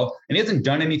 really well, and he hasn't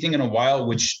done anything in a while,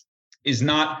 which is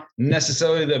not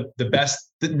necessarily the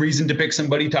best reason to pick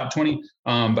somebody top 20.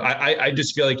 But I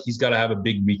just feel like he's got to have a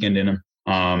big weekend in him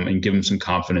and give him some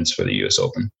confidence for the U.S.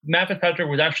 Open. Matt Fitzpatrick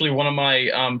was actually one of my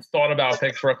thought about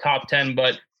picks for a top 10,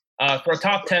 but for a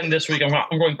top 10 this week,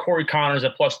 I'm going Corey Connors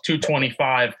at plus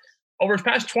 225. Over his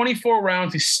past 24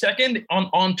 rounds, he's second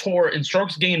on tour in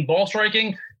strokes gained ball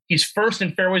striking. He's first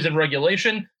in fairways and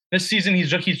regulation. This season, he's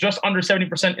just under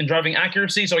 70% in driving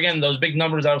accuracy. So again, those big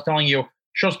numbers I was telling you,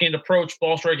 strokes gained approach,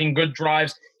 ball striking, good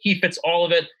drives, he fits all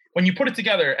of it. When you put it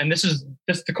together, and this is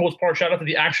the coolest part, shout out to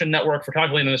the Action Network for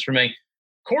calculating this for me.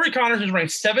 Corey Connors is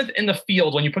ranked 7th in the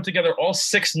field when you put together all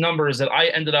 6 numbers that I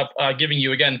ended up giving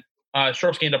you. Again,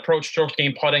 strokes gained approach, strokes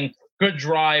gained putting, good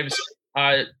drives,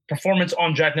 performance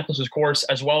on Jack Nicklaus's course,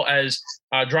 as well as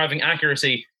driving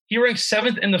accuracy. He ranks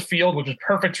 7th in the field, which is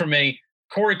perfect for me.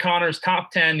 Corey Connors,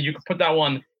 top 10. You can put that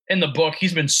one in the book.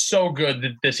 He's been so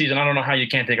good this season. I don't know how you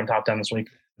can't take him top 10 this week.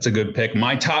 That's a good pick.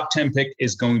 My top 10 pick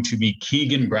is going to be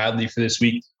Keegan Bradley for this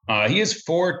week. He has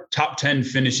 4 top 10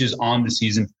 finishes on the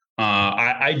season.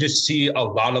 I just see a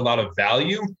lot of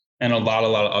value and a lot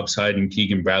of upside in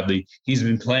Keegan Bradley. He's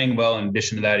been playing well. In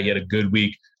addition to that, he had a good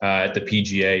week at the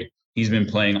PGA. He's been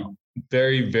playing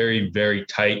very, very, very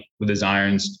tight with his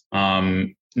irons.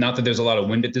 Not that there's a lot of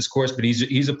wind at this course, but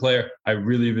he's a player I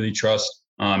really, really trust.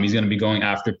 He's going to be going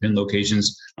after pin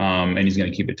locations, and he's going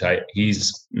to keep it tight.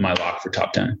 He's my lock for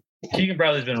top 10. Keegan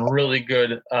Bradley's been really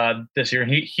good this year.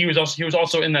 He was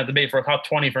also in that debate for a top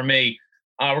 20 for me.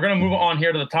 We're going to move on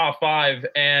here to the top 5.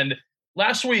 And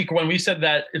last week when we said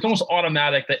that it's almost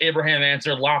automatic that Abraham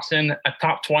Ancer locks in at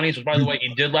top 20s, which by the way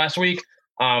he did last week.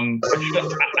 I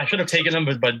should have taken him,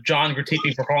 but John critiqued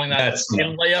me for calling that a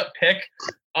layup pick.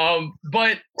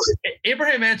 But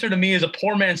Abraham Ancer to me is a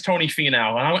poor man's Tony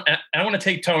Finau. And I want to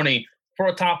take Tony for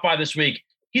a top 5 this week.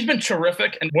 He's been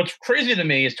terrific. And what's crazy to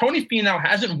me is Tony Finau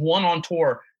hasn't won on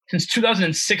tour since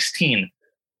 2016.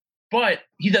 But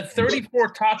he's had 34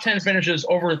 top 10 finishes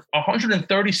over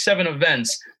 137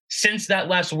 events since that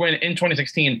last win in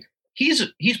 2016.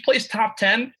 He's placed top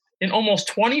 10 in almost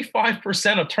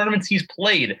 25% of tournaments he's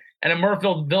played. And in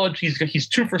Murrayfield Village, he's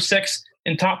 2 for 6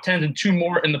 in top 10s and 2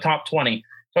 more in the top 20.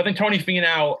 So I think Tony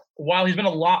Finau, while he's been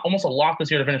almost a lot this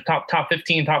year to finish top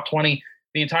 15, top 20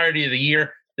 the entirety of the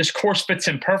year, this course fits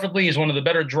him perfectly. He's one of the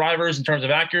better drivers in terms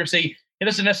of accuracy. He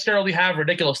doesn't necessarily have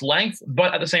ridiculous length,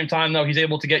 but at the same time, though, he's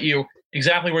able to get you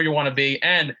exactly where you want to be.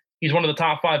 And he's one of the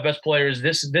top 5 best players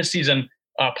this season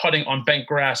putting on bent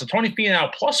grass. So Tony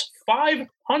Finau plus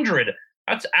 500.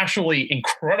 That's actually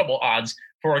incredible odds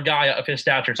for a guy of his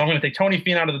stature. So I'm going to take Tony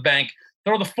Finau to the bank,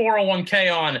 throw the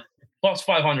 401k on, plus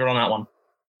 500 on that one.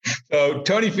 So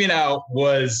Tony Finau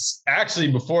was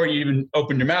actually, before you even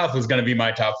opened your mouth, was going to be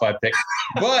my top 5 pick.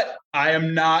 But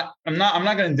I'm not going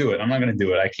to do it. I'm not going to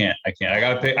do it. I can't. I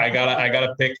got to pick. I got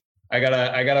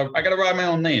to ride my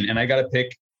own lane, and I got to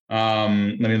pick. Let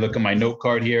me look at my note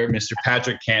card here. Mr.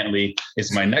 Patrick Cantlay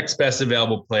is my next best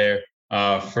available player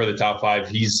for the top 5.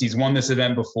 He's won this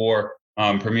event before.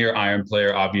 Premier iron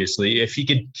player, obviously. If he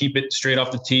could keep it straight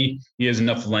off the tee, he has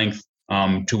enough length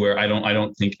to where I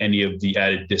don't think any of the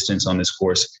added distance on this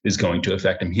course is going to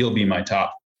affect him. He'll be my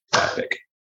top 5 pick.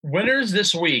 Winners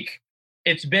this week.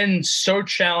 It's been so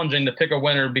challenging to pick a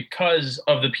winner because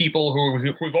of the people who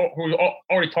we've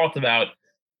already talked about.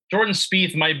 Jordan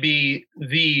Spieth might be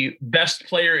the best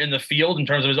player in the field in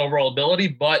terms of his overall ability,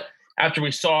 but after we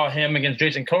saw him against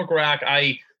Jason Kokrak,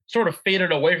 I sort of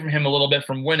faded away from him a little bit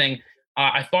from winning.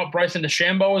 I thought Bryson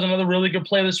DeChambeau was another really good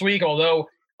play this week, although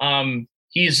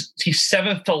he's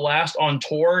 7th to last on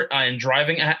tour in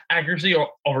driving accuracy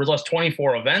over his last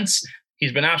 24 events.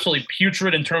 He's been absolutely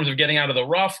putrid in terms of getting out of the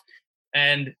rough.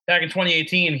 And back in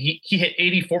 2018, he hit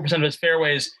 84% of his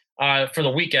fairways for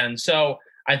the weekend. So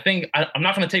I think I'm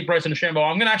not going to take Bryson DeChambeau.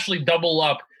 I'm going to actually double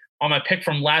up on my pick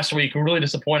from last week, who really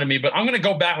disappointed me. But I'm going to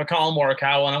go back with Collin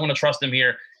Morikawa, and I'm going to trust him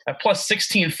here at plus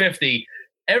 1650.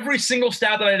 Every single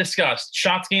stat that I discussed,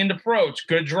 shots gained approach,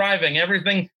 good driving,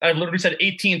 everything I've literally said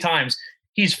 18 times.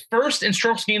 He's first in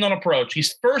strokes gained on approach.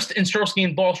 He's first in strokes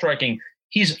gained ball striking.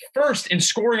 He's first in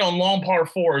scoring on long par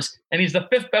 4s, and he's the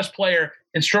 5th best player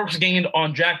in strokes gained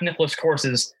on Jack Nicklaus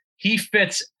courses. He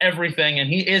fits everything, and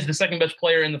he is the 2nd best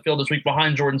player in the field this week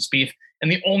behind Jordan Spieth.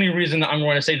 And the only reason that I'm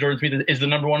going to say Jordan Spieth is the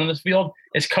number 1 in this field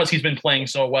is because he's been playing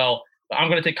so well. But I'm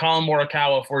going to take Collin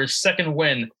Morikawa for his 2nd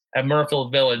win at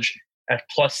Murrayfield Village at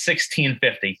plus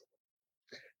 1650.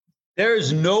 There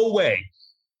is no way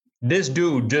this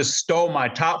dude just stole my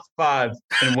top 5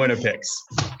 in winner picks.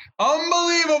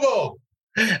 Unbelievable.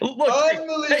 Look,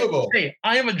 unbelievable. Hey,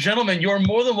 I am a gentleman. You're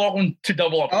more than welcome to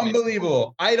double up.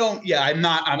 Unbelievable. I'm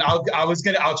not.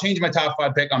 I'll change my top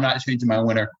 5 pick. I'm not changing my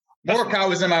winner.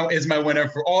 Morikawa is my winner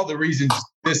for all the reasons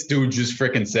this dude just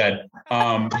freaking said.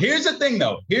 Here's the thing,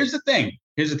 though. Here's the thing.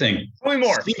 Here's the thing. Tell me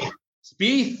more.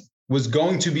 Spieth was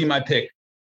going to be my pick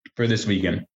for this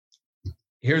weekend.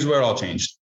 Here's where it all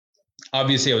changed.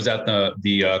 Obviously, I was at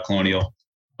the Colonial.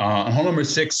 On hole number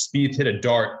 6, Spieth hit a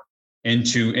dart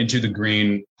into the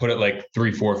green, put it like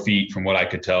 3-4 feet from what I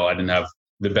could tell. I didn't have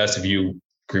the best view.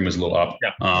 Green was a little up.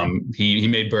 Yeah. He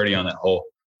made birdie on that hole.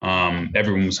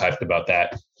 Everyone was hyped about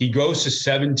that. He goes to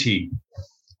 17.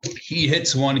 He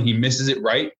hits one. He misses it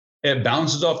right. It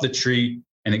bounces off the tree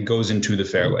and it goes into the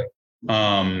fairway.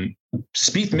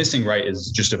 Spieth missing right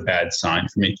is just a bad sign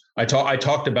for me. I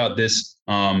talked about this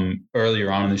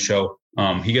earlier on in the show.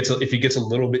 If he gets a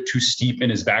little bit too steep in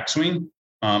his backswing,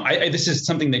 this is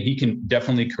something that he can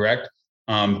definitely correct.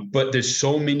 But there's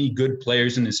so many good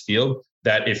players in this field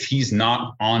that if he's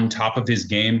not on top of his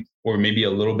game or maybe a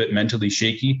little bit mentally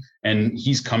shaky, and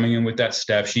he's coming in with that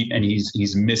stat sheet and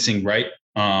he's missing right,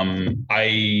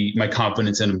 my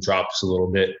confidence in him drops a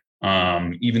little bit.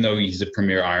 Even though he's a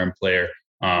premier iron player,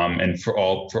 and for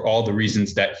all the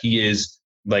reasons that he is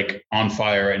like on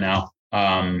fire right now,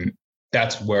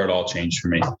 that's where it all changed for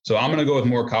me. So I'm going to go with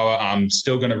Morikawa. I'm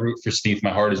still going to root for Spieth. My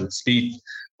heart is with Spieth,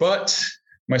 but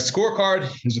my scorecard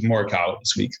is with Morikawa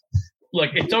this week.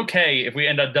 Look, it's okay if we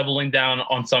end up doubling down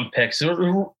on some picks.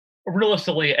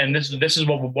 Realistically, and this is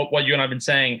what you and I've been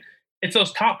saying, it's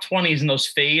those top 20s and those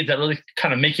fades that really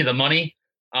kind of make you the money.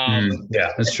 Yeah,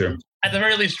 that's true. At the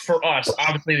very least for us,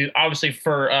 obviously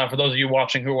for those of you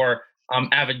watching who are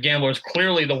avid gamblers,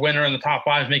 clearly the winner in the top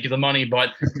 5 make you the money, but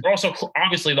they're also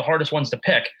obviously the hardest ones to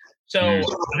pick. So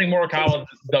I think Morikawa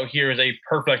though here is a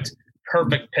perfect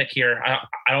pick here.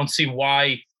 I don't see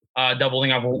why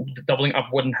doubling up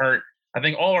wouldn't hurt. I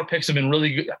think all our picks have been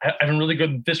really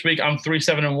good. This week. I'm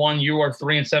 3-7-1. You are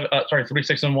 3-7.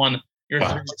 3-6-1. You're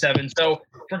 3-7. So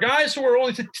for guys who are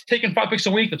only taking 5 picks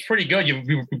a week, that's pretty good.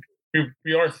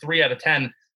 We are 3 out of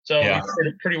 10. So yeah.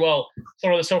 Pretty well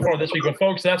so far this week. But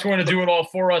folks, that's going to do it all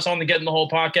for us on the Get in the Hole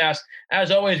podcast.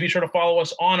 As always, be sure to follow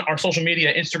us on our social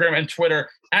media, Instagram and Twitter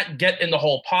at Get in the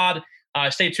Hole Pod.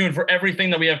 Stay tuned for everything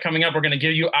that we have coming up. We're going to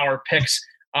give you our picks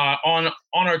on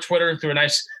our Twitter through a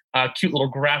nice, cute little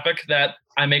graphic that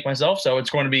I make myself. So it's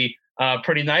going to be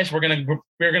pretty nice. We're going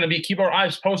to be keep our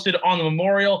eyes posted on the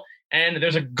Memorial, and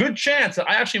there's a good chance that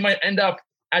I actually might end up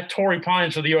at Torrey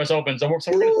Pines for the U.S. Open. So we're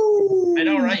going to, I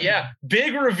know, right? Yeah.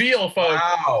 Big reveal, folks.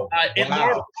 Wow.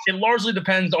 It largely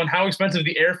depends on how expensive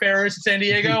the airfare is to San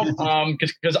Diego.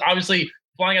 Because obviously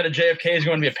flying out of JFK is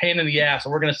going to be a pain in the ass. So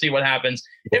we're going to see what happens.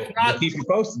 If not, keep you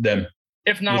posted then.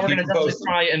 If not, we're going to definitely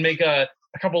try and make a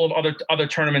couple of other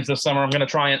tournaments this summer. I'm going to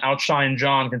try and outshine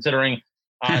John, considering,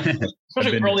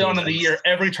 especially early on in the year,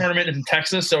 every tournament is in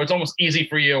Texas. So it's almost easy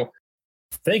for you.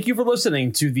 Thank you for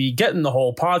listening to the Get in the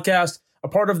Hole podcast, a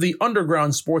part of the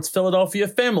Underground Sports Philadelphia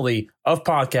family of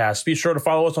podcasts. Be sure to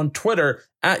follow us on Twitter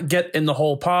at Get in the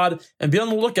Hole Pod, and be on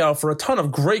the lookout for a ton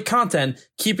of great content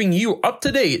keeping you up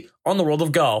to date on the world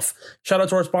of golf. Shout out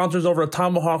to our sponsors over at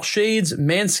Tomahawk Shades,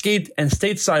 Manscaped, and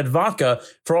Stateside Vodka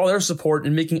for all their support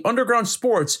in making Underground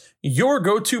Sports your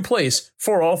go-to place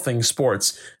for all things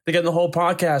sports. The Get in the Hole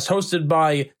podcast, hosted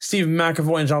by Stephen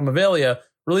McAvoy and John Mavalia,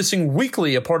 releasing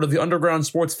weekly, a part of the Underground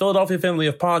Sports Philadelphia family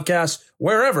of podcasts,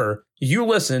 wherever you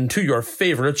listen to your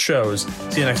favorite shows.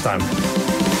 See you next time.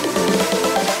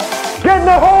 Get in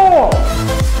the hole!